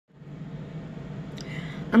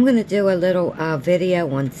I'm going to do a little video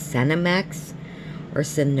on Synomex or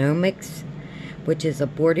Synomex, which is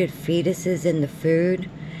aborted fetuses in the food.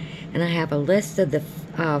 And I have a list of the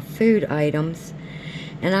food items.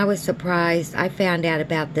 And I was surprised. I found out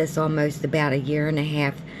about this almost about 1.5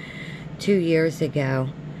 years, 2 years ago,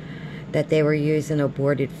 that they were using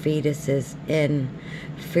aborted fetuses in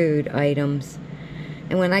food items.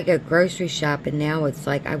 And when I go grocery shopping now, it's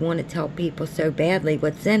like I want to tell people so badly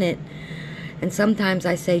what's in it. And sometimes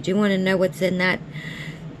I say, do you want to know what's in that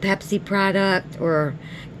Pepsi product or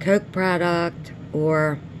Coke product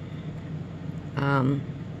or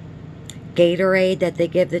Gatorade that they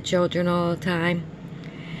give the children all the time?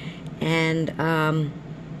 And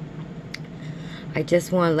I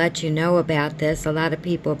just want to let you know about this. A lot of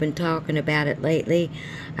people have been talking about it lately.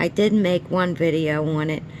 I did make one video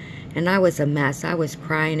on it, and I was a mess. I was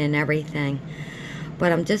crying and everything.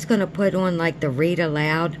 But I'm just going to put on like the read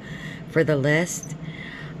aloud for the list,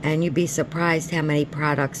 and you'd be surprised how many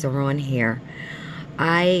products are on here.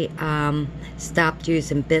 I stopped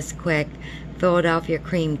using Bisquick, Philadelphia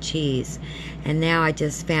cream cheese, and now I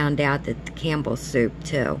just found out that the Campbell's soup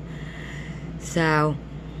too. So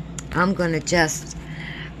I'm going to just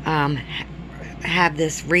have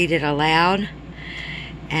this read it aloud,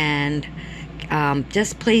 and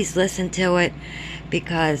just please listen to it,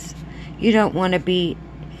 because you don't want to be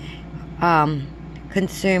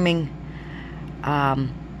consuming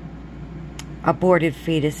aborted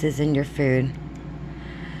fetuses in your food.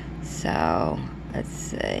 So let's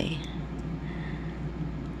see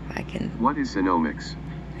if I can. What is Synomex?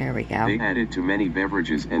 There we go. They add it to many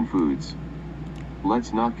beverages and foods.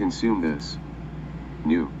 Let's not consume this.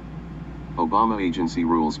 New. Obama agency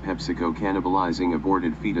rules PepsiCo cannibalizing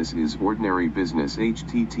aborted fetus is ordinary business.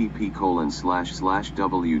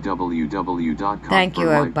 http://www.cogforlife.org/Antichrist. Thank you,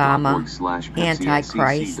 Obama.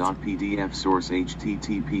 Antichrist. .pdf source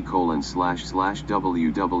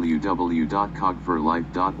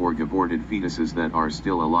http://www.cogforlife.org. Aborted fetuses that are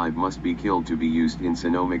still alive must be killed to be used in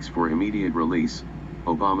Synomex for immediate release.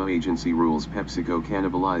 Obama agency rules PepsiCo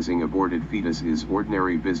cannibalizing aborted fetus is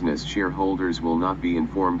ordinary business. Shareholders will not be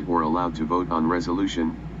informed or allowed to vote on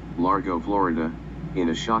resolution. Largo, Florida, in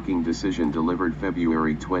a shocking decision delivered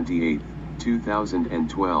February 28,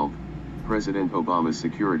 2012, President Obama's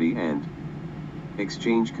Security and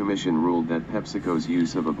Exchange Commission ruled that PepsiCo's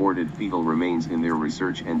use of aborted fetal remains in their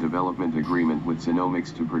research and development agreement with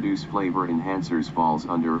Synomex to produce flavor enhancers falls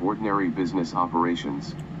under ordinary business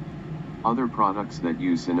operations. Other products that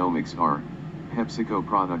use Synomex are: PepsiCo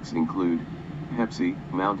products include Pepsi,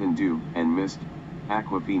 Mountain Dew and Mist,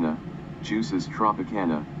 Aquafina, Juices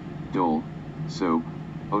Tropicana, Dole, Soap,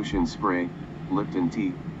 Ocean Spray, Lipton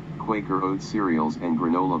Tea, Quaker Oats cereals and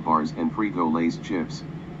granola bars and Frito-Lay's chips,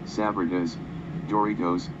 Sabritas,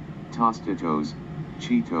 Doritos, Tostitos,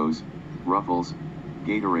 Cheetos, Ruffles,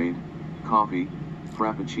 Gatorade, Coffee,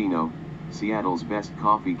 Frappuccino, Seattle's Best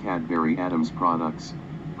Coffee. Cadbury Adams products.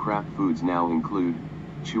 Kraft foods now include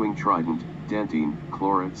Chewing Trident, Dentine,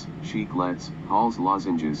 Clorets, Chiclets, Hall's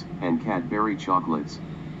lozenges, and Cadbury chocolates,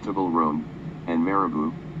 Toblerone, and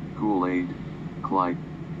Marabou, Kool-Aid, Clyde,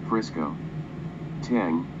 Frisco,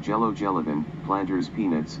 Tang, Jello Gelatin, Planters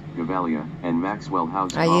Peanuts, Gavalia, and Maxwell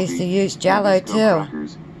House Coffee. I used to use Jello Nabisco too.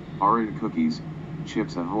 Crackers, Oreo Cookies,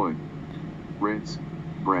 Chips Ahoy, Ritz,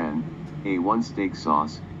 Bran, A1 Steak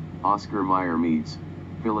Sauce, Oscar Mayer Meats,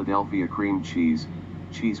 Philadelphia Cream Cheese,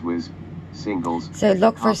 Cheese Whiz, Singles. So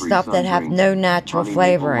look for stuff that have no natural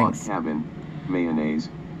flavorings. Cabin, mayonnaise,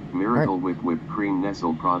 Miracle Whipped cream.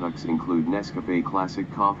 Nestle products include Nescafe Classic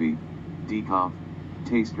Coffee, Decaf,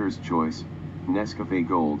 Taster's Choice, Nescafe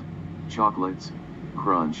Gold, Chocolates,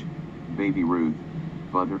 Crunch, Baby Ruth,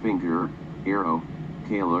 Butterfinger, Aero,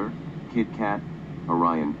 Kaler, Kit Kat,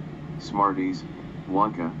 Orion, Smarties,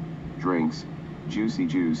 Wonka, Drinks, Juicy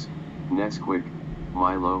Juice, Nesquik,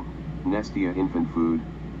 Milo, Nestia Infant Food,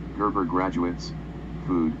 Gerber Graduates,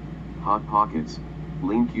 Food, Hot Pockets,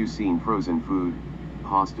 Lean Cuisine Frozen Food,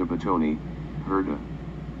 Pasta Batoni, Herda,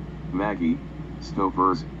 Maggi,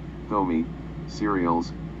 Stouffer's, Thomy,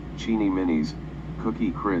 Cereals, Chini Minis, Cookie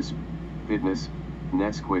Crisp, Fitness,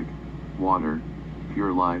 Nesquik, Water,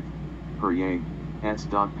 Pure Life, Perrier, S.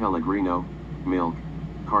 Pellegrino, Milk,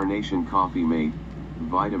 Carnation Coffee Mate,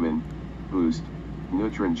 Vitamin, Boost,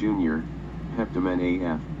 Nutrin Jr., Peptamen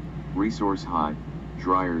AF, Resource High,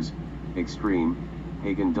 Dryers, Extreme,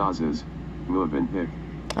 Häagen-Dazs, Mövenpick.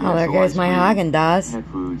 Oh, there goes my Häagen-Dazs. Pet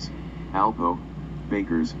Foods, Alpo,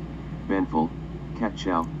 Bakers, Benful, Cat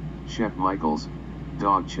Chow, Chef Michael's,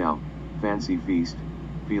 Dog Chow, Fancy Feast,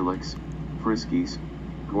 Felix, Friskies,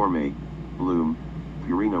 Gourmet, Bloom,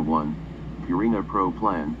 Purina One, Purina Pro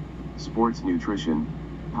Plan, Sports Nutrition,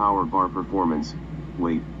 Power Bar Performance.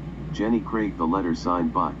 Wait, Jenny Craig, the letter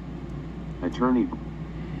signed by Attorney.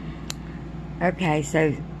 Okay,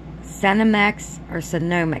 so Synomex or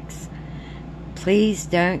Synomex, please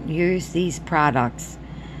don't use these products.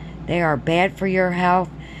 They are bad for your health.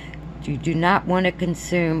 You do not want to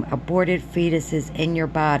consume aborted fetuses in your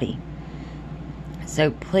body.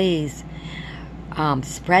 So please,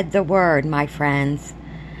 spread the word, my friends.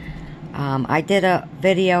 I did a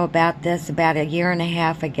video about this about a year and a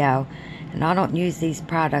half ago, and I don't use these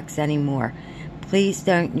products anymore. Please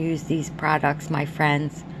don't use these products, my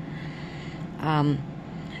friends.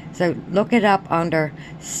 So look it up under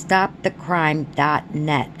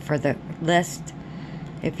stopthecrime.net for the list.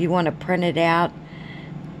 If you want to print it out,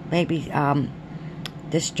 maybe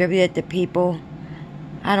distribute it to people.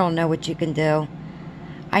 I don't know what you can do.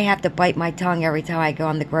 I have to bite my tongue every time I go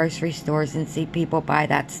in the grocery stores and see people buy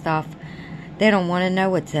that stuff. They don't want to know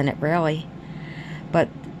what's in it, really. But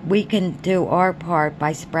we can do our part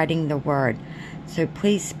by spreading the word. So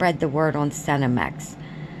please spread the word on Synomex.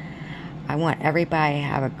 I want everybody to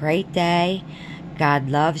have a great day. God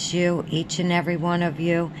loves you, each and every one of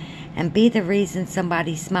you. And be the reason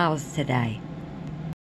somebody smiles today.